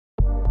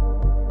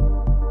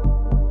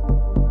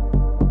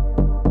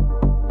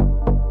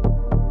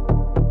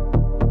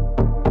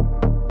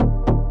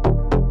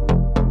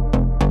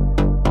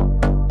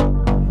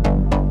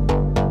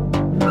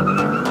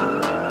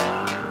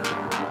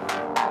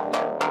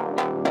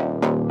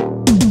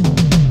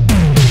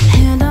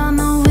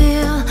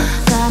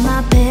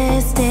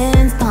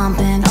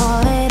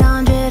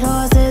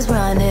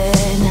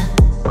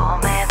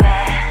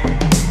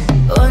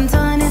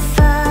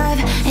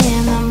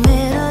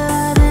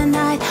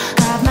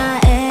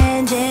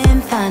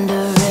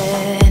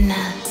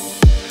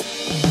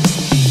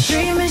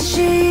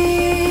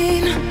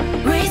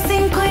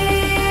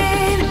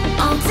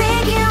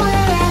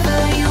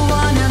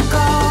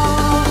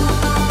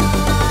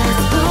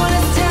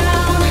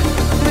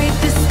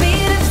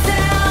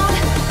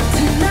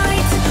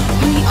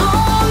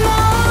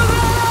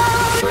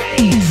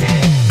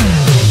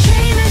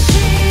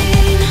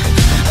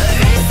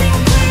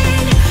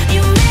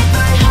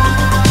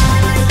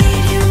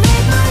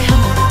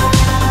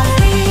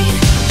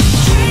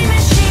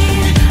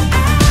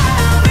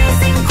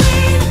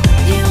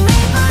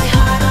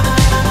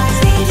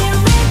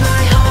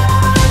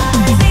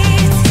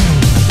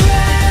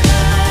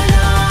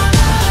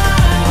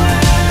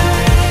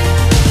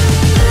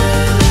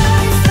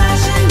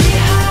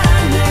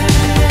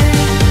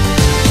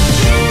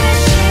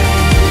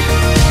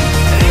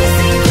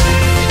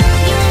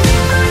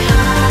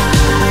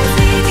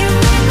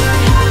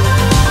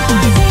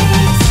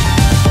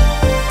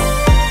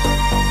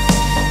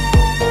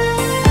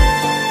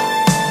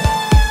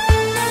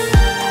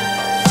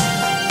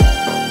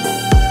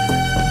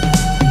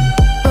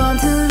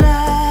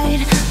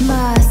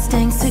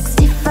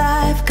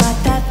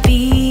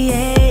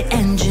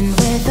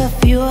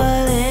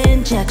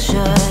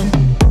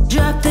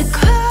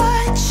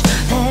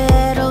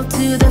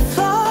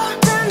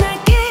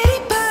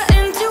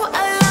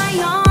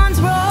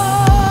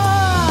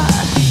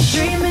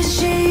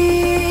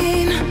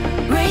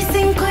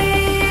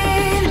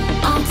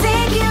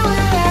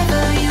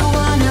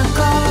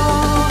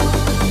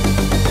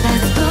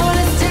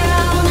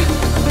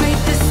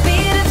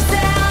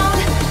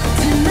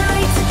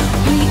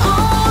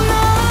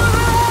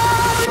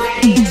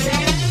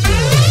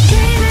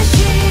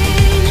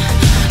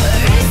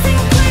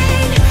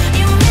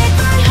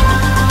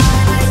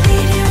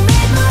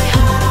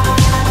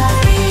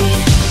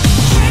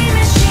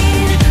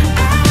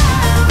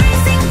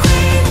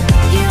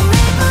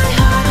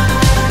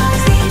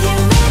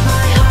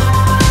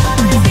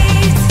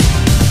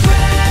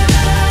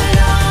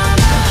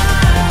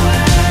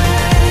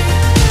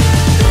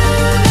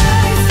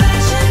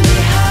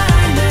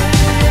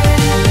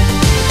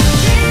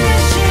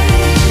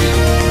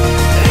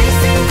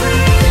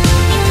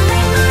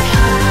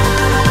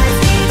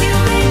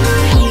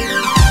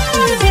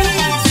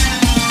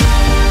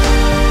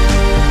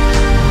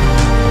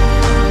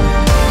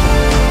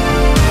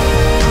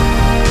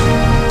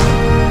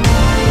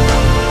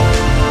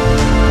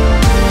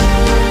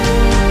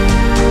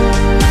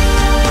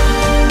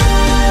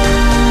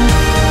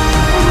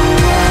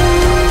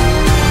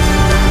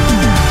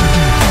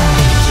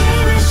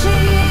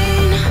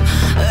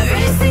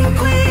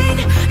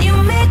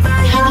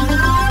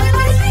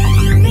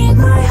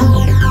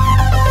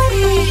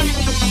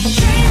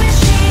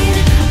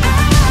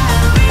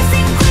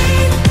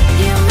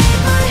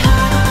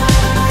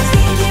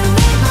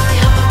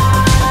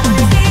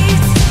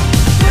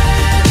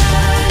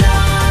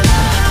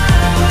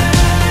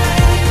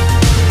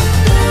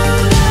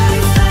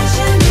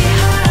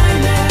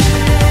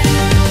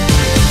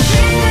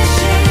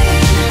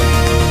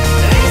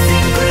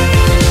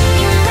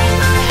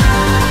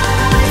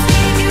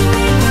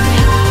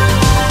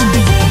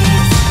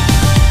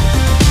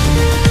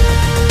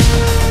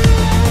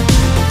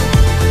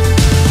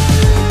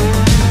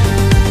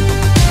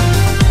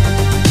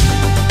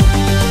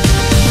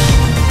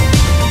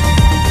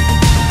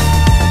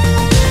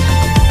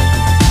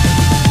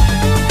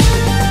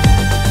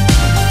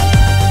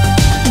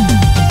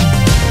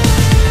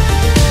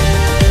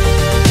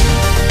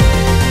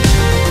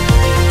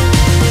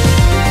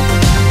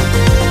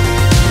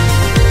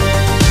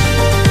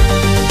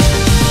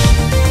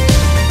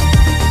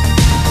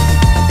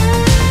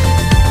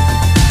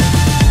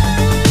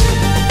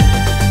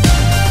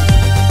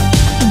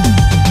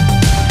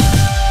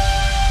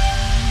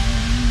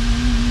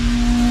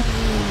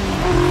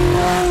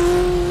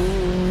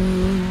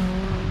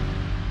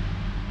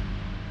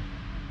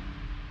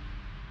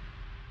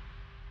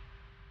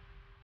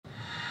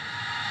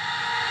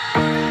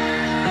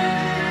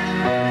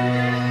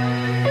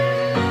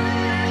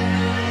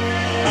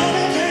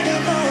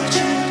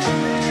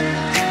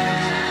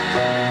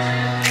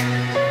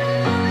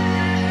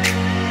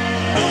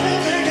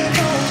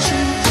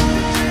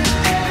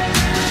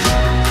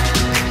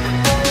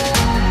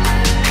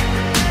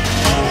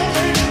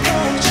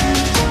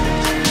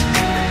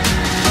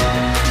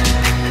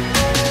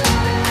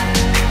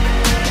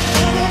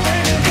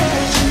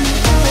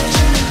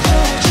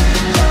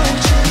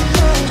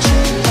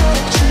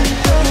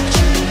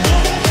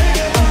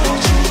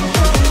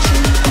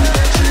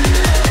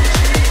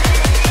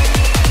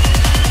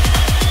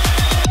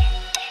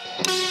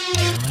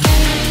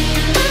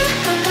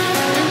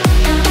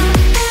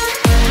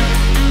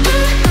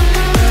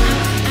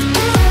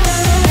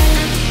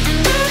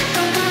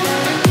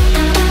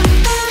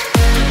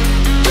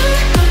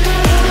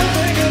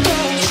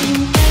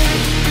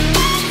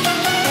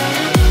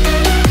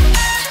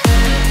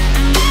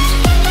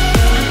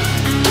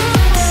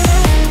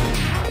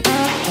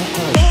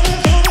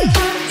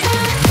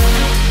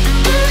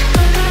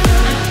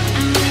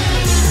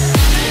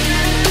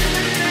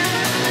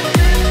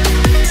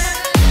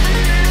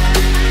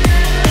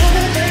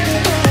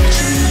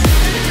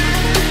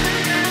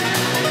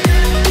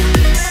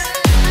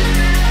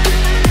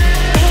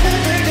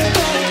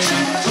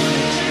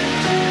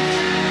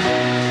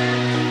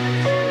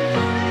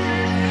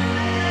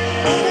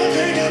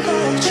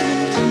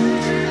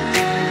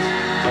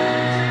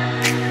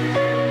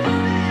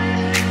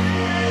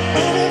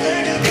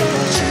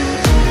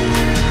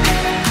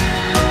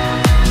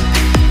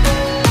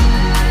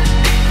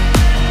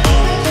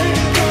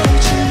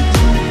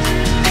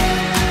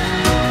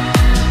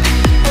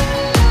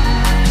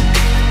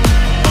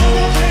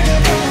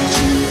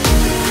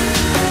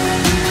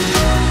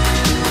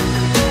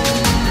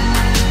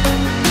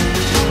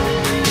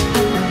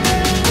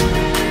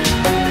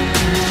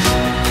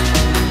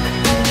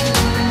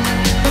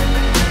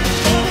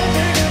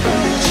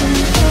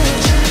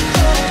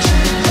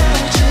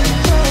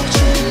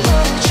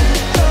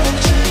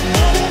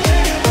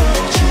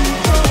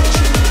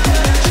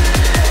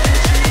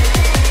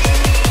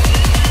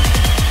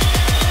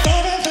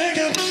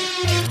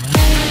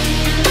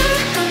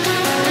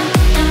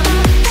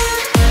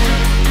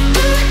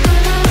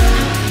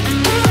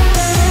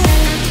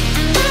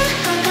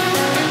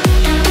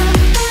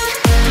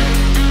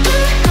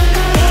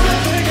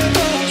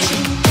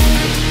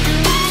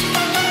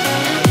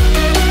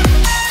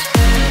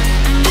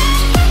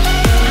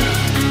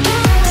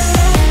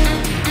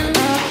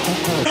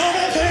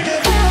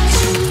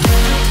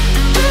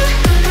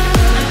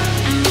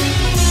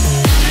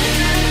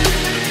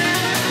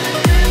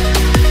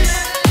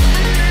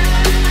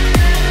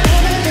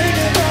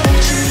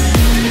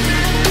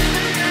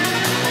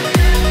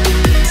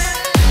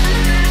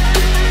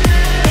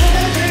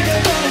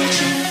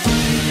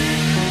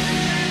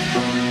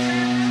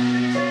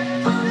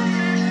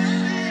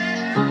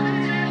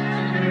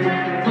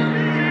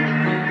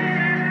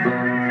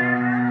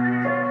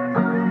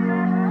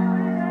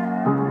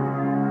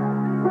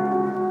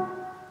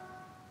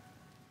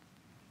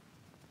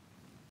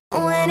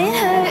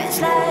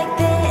hurts like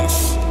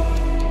this.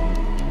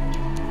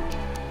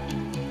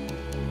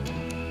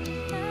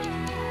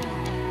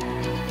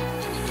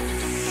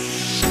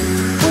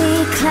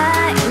 We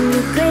climb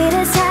the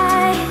greatest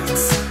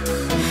heights,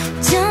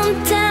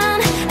 jump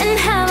down and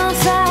have a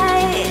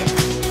fight,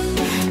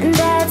 and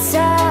that's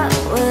all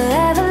we'll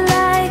ever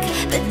like.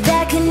 But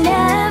that can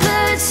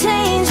never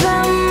change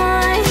my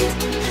mind.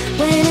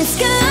 When it's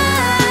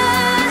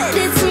good,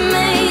 it's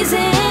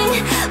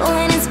amazing.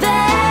 When it's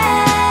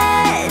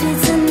bad,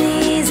 it's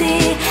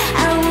uneasy. I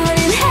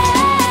wouldn't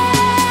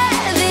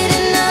have it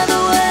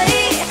another way.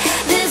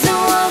 There's no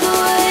other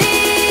way.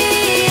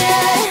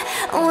 Yeah.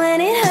 When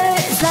it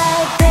hurts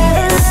like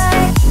this,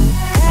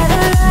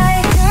 ever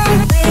like,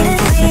 beat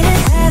it,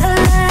 ever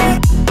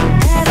like,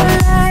 ever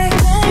like,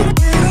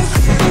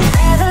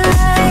 ever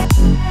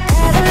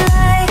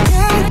like,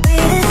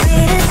 beat it,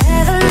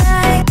 ever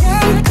like,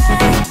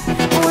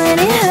 when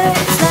it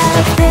hurts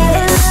like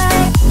this,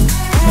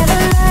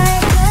 ever like, ever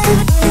like,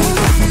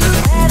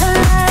 ever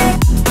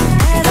like,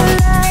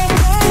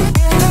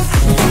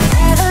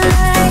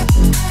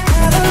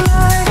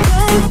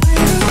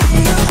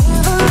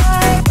 ever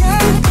like,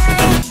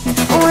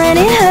 when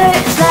it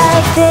hurts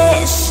like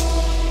this.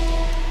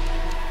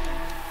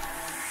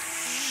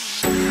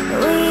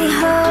 We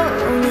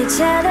hold each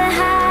other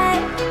high,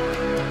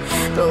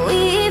 but we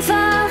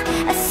fall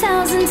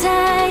 1,000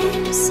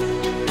 times.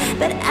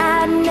 But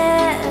I'd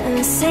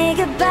never say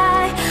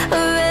goodbye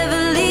or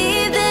ever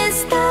leave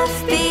this stuff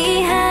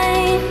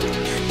behind.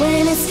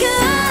 When it's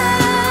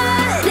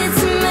good,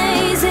 it's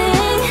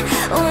amazing.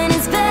 When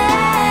it's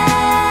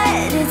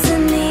bad, it's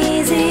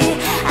uneasy.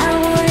 I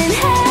wouldn't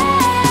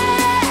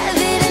have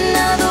it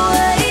another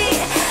way.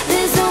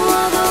 There's no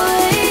other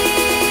way.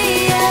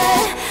 Yeah.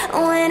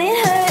 When it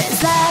hurts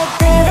like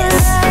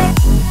this,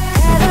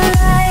 ever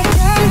like,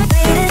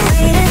 beat it,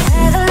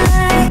 ever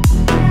like,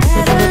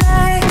 ever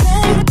like,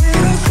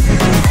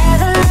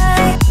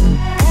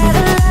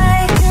 ever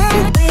like,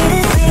 beat it,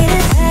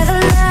 ever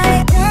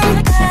like,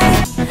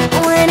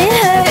 when it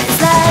hurts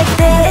like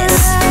this,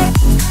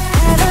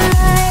 ever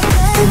like,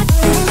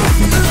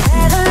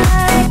 ever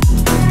like,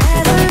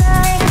 ever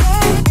like,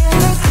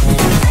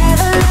 ever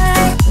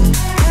like,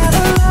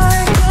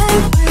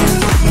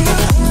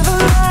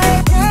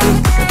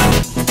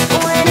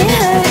 when it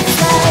hurts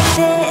like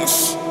this.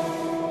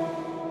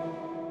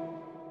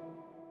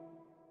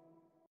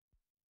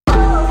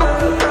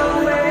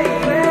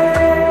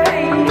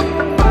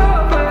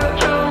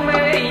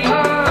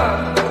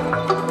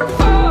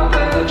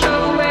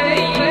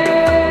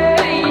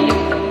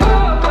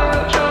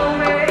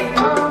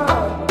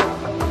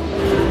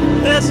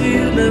 There's a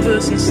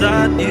universe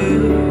inside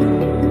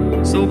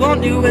you, so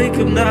won't you wake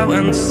up now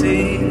and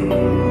see?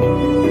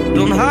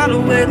 Don't hide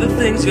away the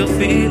things you're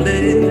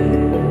feeling.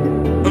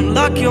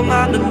 Unlock your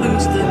mind and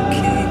lose the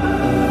key.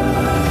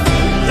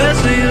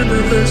 There's a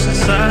universe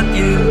inside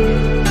you,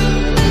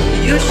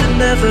 you should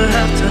never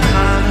have to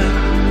hide.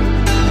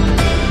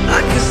 I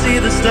can see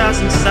the stars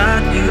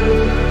inside you,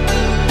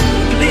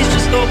 please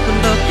just open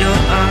up your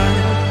eyes.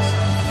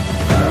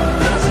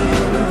 There's a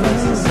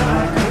universe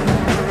inside you.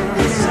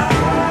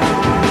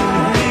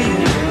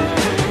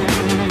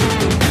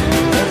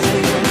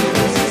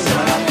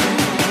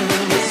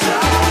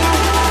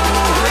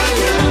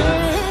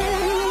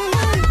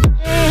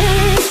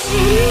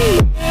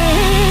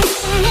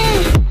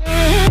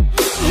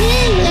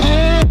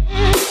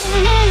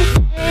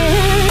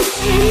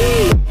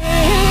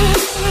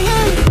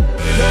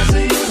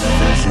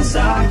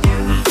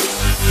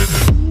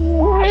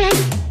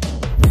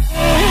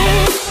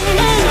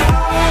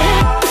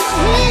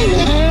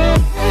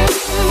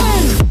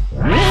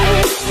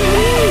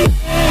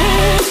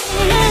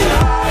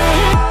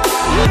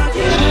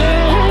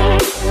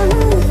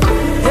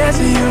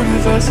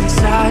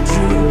 Inside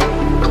you,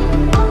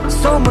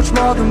 so much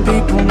more than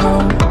people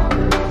know.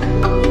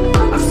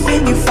 I've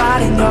seen you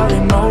fighting your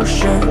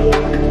emotion.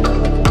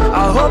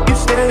 I hope you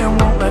stay and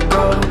won't let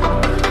go.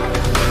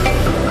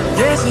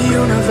 There's a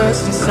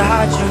universe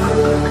inside you,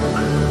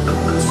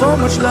 so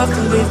much love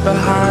to leave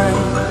behind.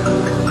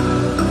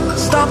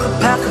 Stop the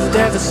path of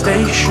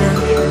devastation,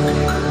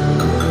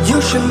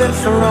 you should live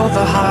for all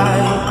the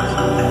hype.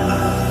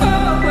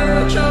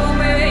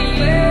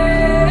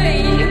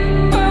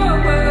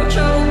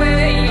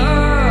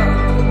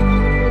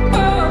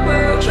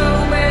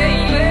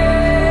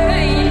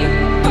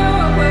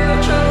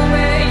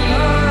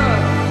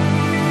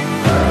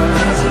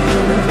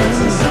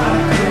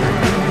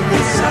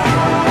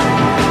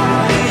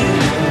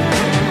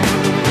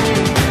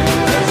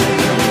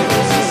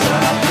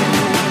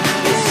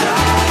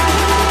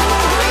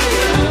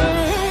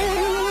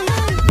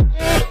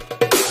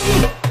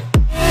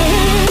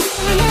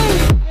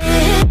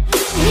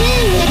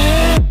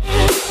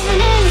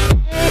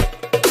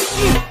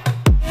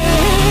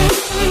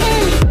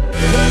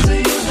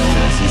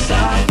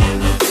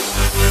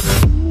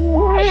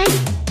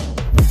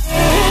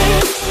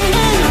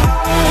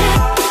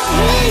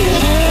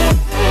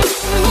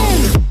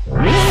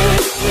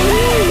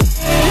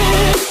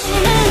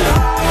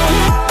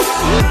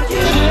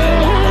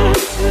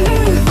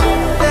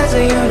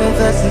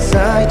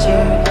 inside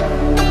you.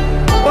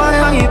 Why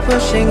are you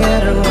pushing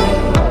it away?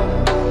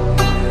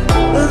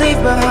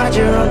 Leave behind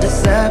your own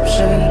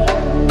deception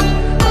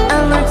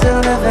and learn to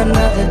live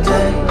another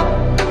day.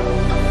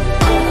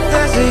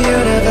 There's a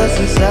universe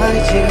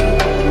inside you,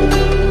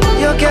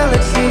 your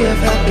galaxy of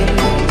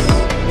happiness.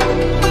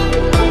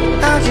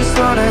 I just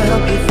wanna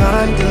help you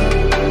find it.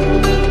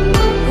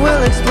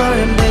 We'll explore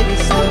in baby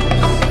steps.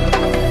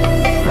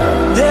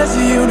 There's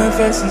a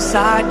universe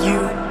inside you,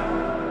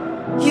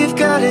 you've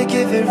gotta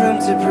give it room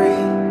to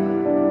breathe.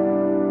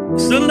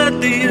 So let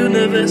the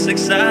universe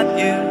excite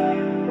you,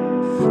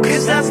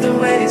 'cause that's the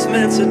way it's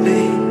meant to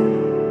be.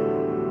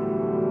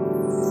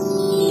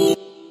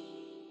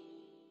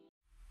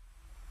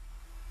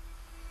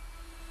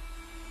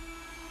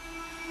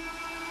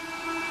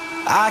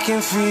 I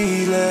can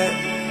feel it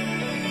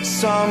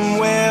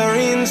somewhere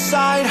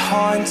inside,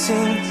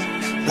 haunting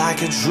like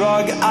a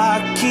drug I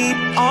keep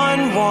on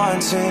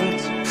wanting.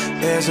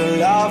 There's a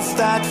love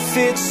that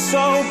fits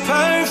so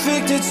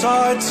perfect, it's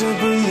hard to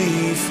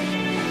believe.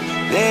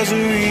 There's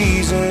a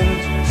reason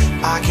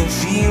I can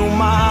feel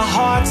my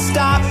heart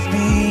stop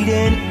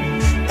beating,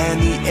 and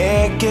the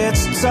air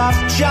gets tough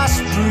just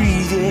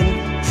breathing.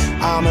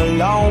 I'm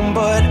alone,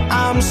 but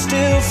I'm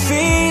still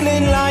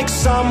feeling like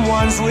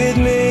someone's with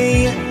me.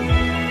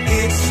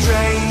 It's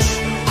strange,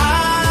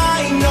 I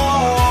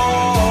know,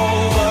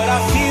 but I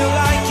feel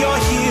like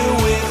you're here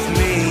with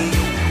me,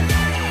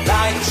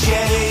 like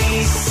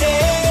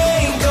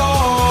chasing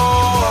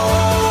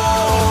ghosts.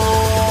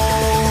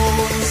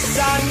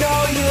 I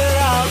know you're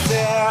out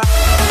there.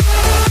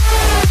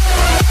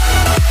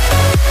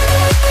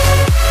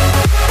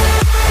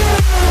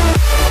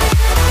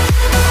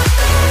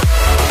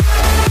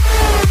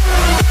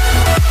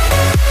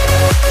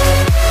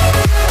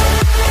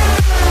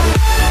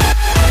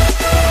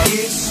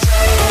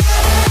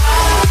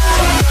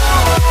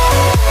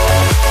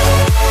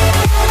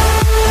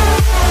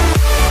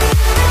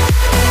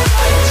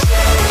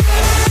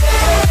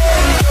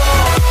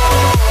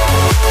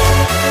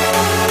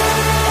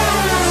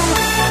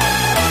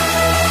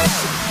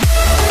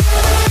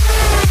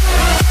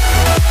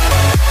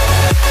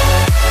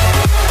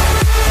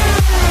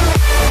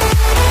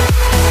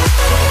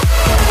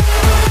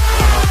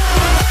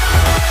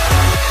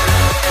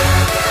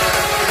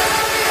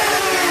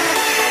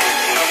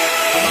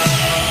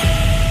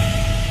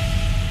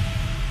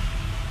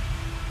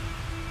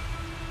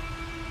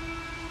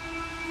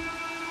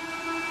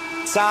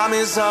 Time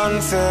is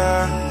unfair,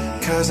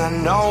 'cause I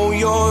know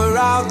you're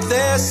out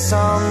there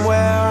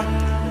somewhere,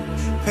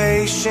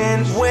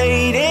 patient,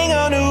 waiting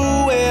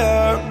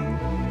unaware,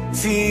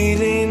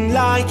 feeling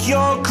like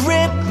your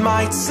grip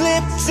might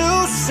slip too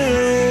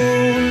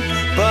soon.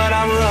 But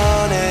I'm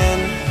running,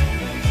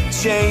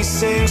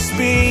 chasing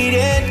speed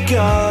and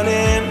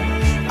gunning.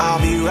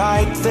 I'll be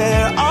right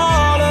there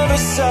all of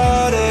a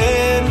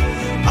sudden.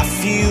 I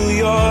feel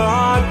your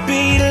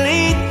heartbeat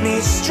lead me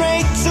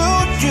straight to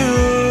you.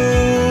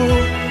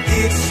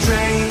 It's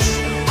strange,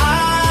 I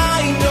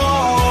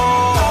know,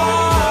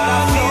 but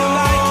I feel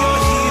like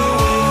you're here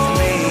with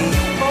me.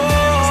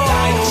 It's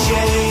like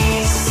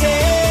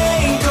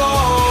chasing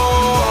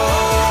ghosts.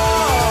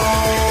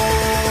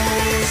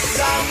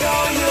 I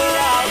know you're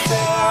out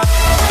there.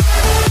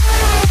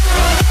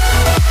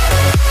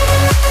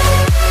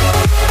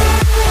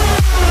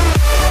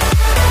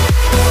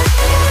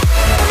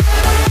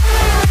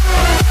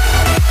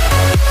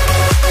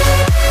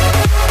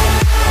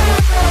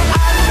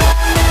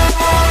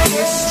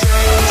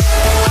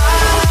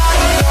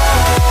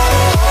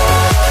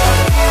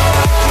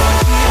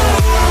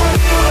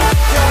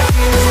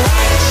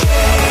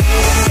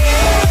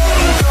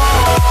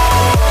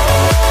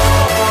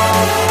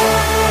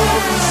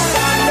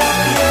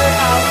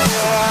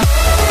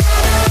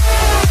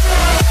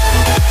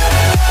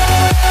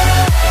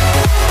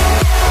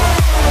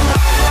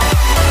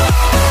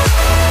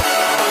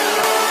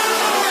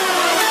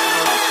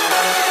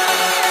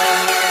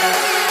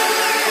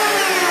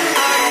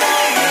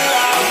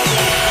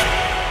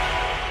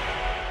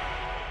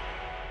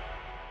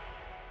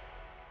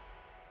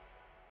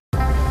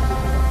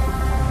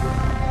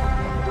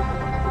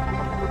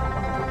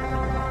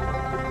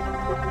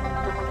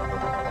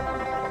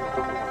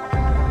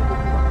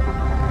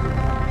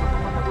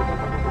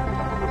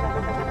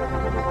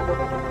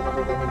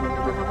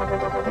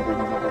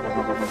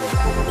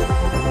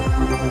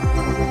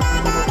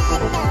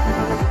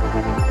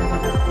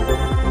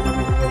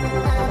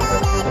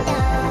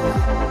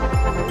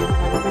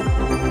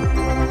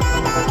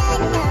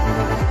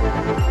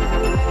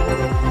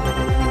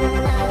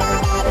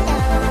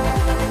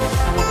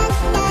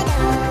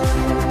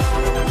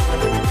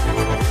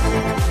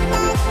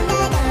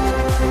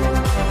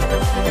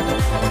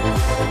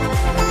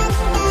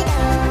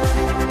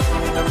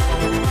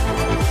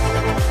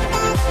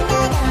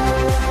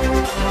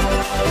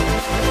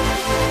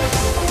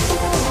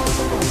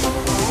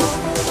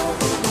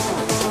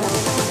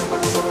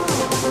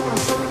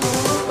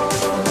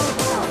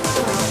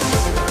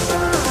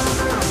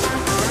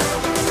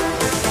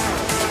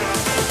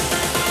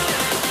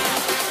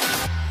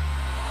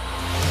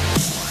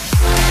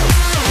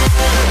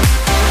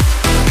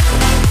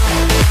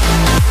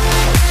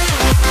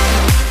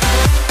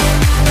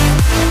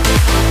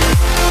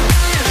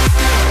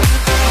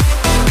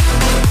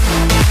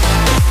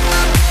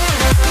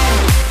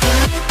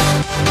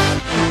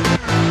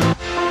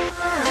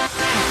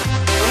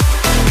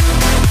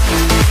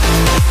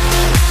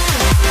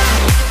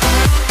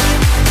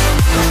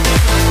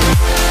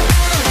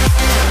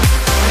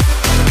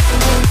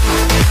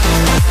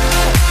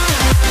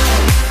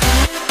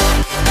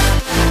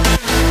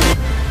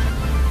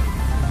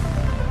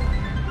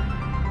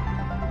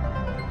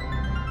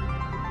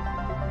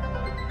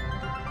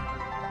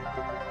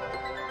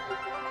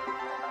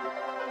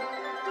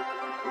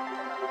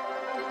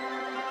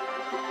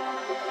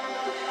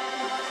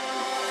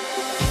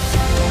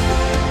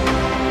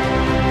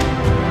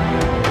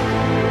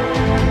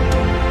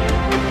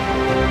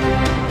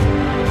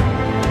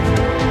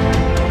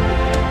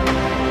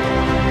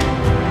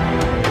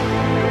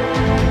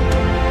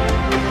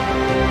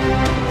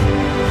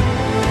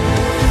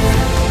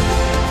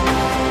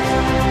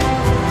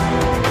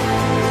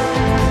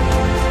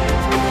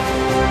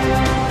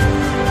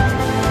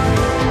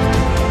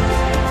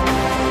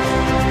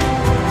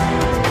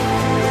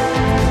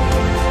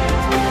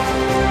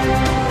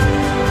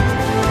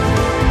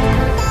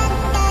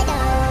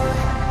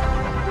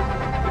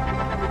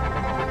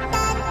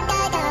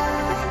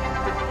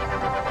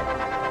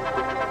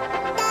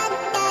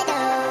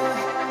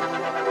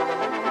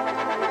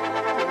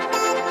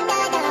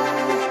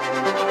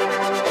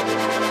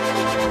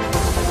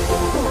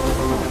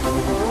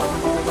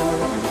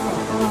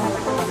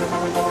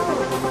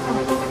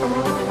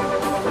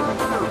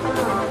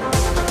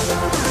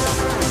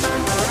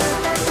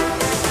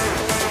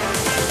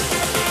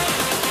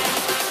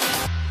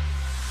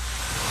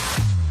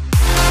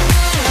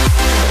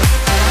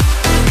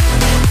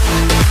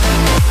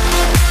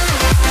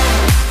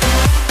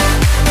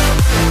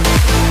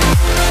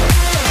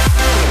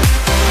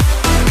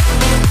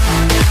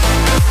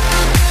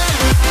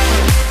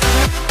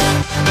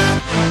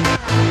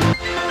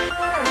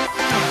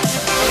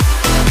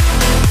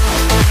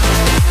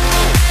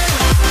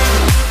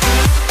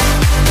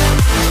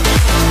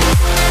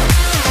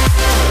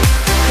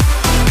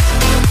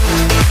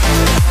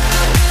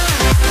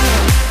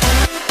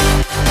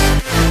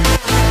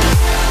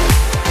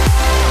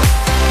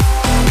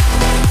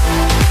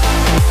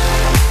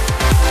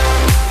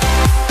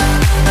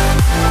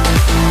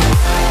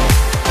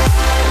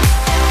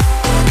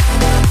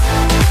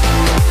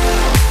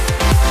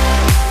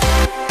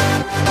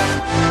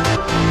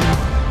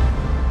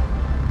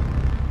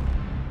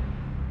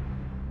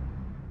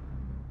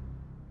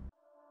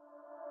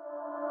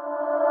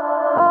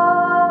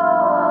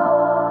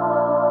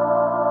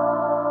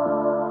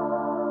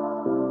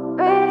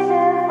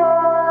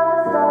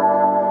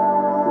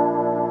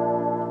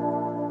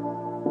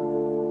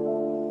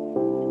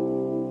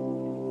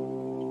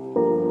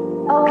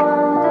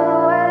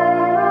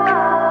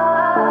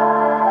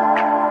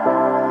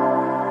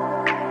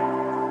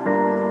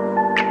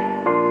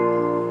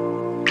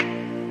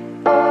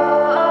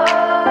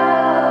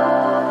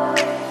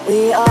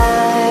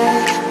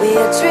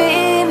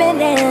 dreaming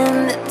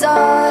in the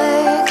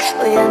dark.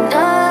 We are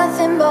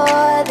nothing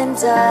more than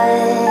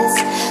dust.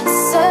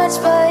 Search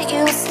but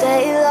you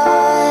stay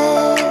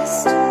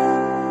lost.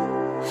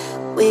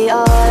 We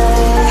are